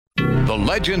The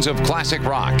Legends of Classic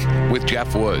Rock with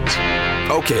Jeff Woods.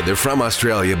 Okay, they're from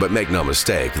Australia, but make no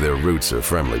mistake, their roots are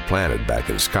firmly planted back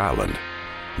in Scotland.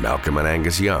 Malcolm and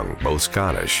Angus Young, both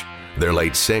Scottish. Their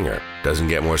late singer doesn't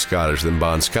get more Scottish than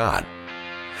Bon Scott.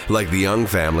 Like the Young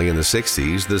family in the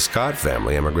 60s, the Scott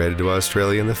family emigrated to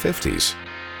Australia in the 50s.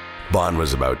 Bon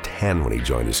was about 10 when he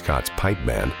joined his Scots pipe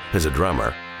band as a drummer,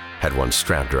 had one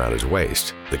strapped around his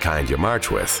waist, the kind you march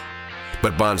with.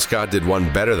 But Bon Scott did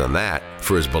one better than that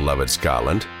for his beloved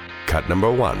Scotland. Cut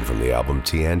number 1 from the album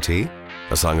TNT,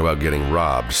 a song about getting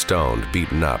robbed, stoned,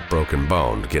 beaten up, broken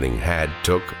boned, getting had,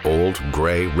 took, old,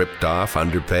 gray, ripped off,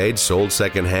 underpaid, sold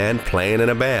secondhand, playing in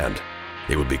a band.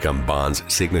 It would become Bon's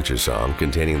signature song,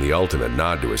 containing the ultimate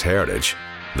nod to his heritage,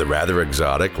 the rather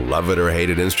exotic, love it or hate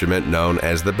it instrument known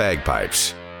as the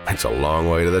bagpipes. It's a long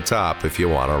way to the top if you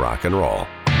want to rock and roll.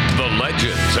 The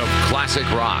Legends of Classic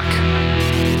Rock.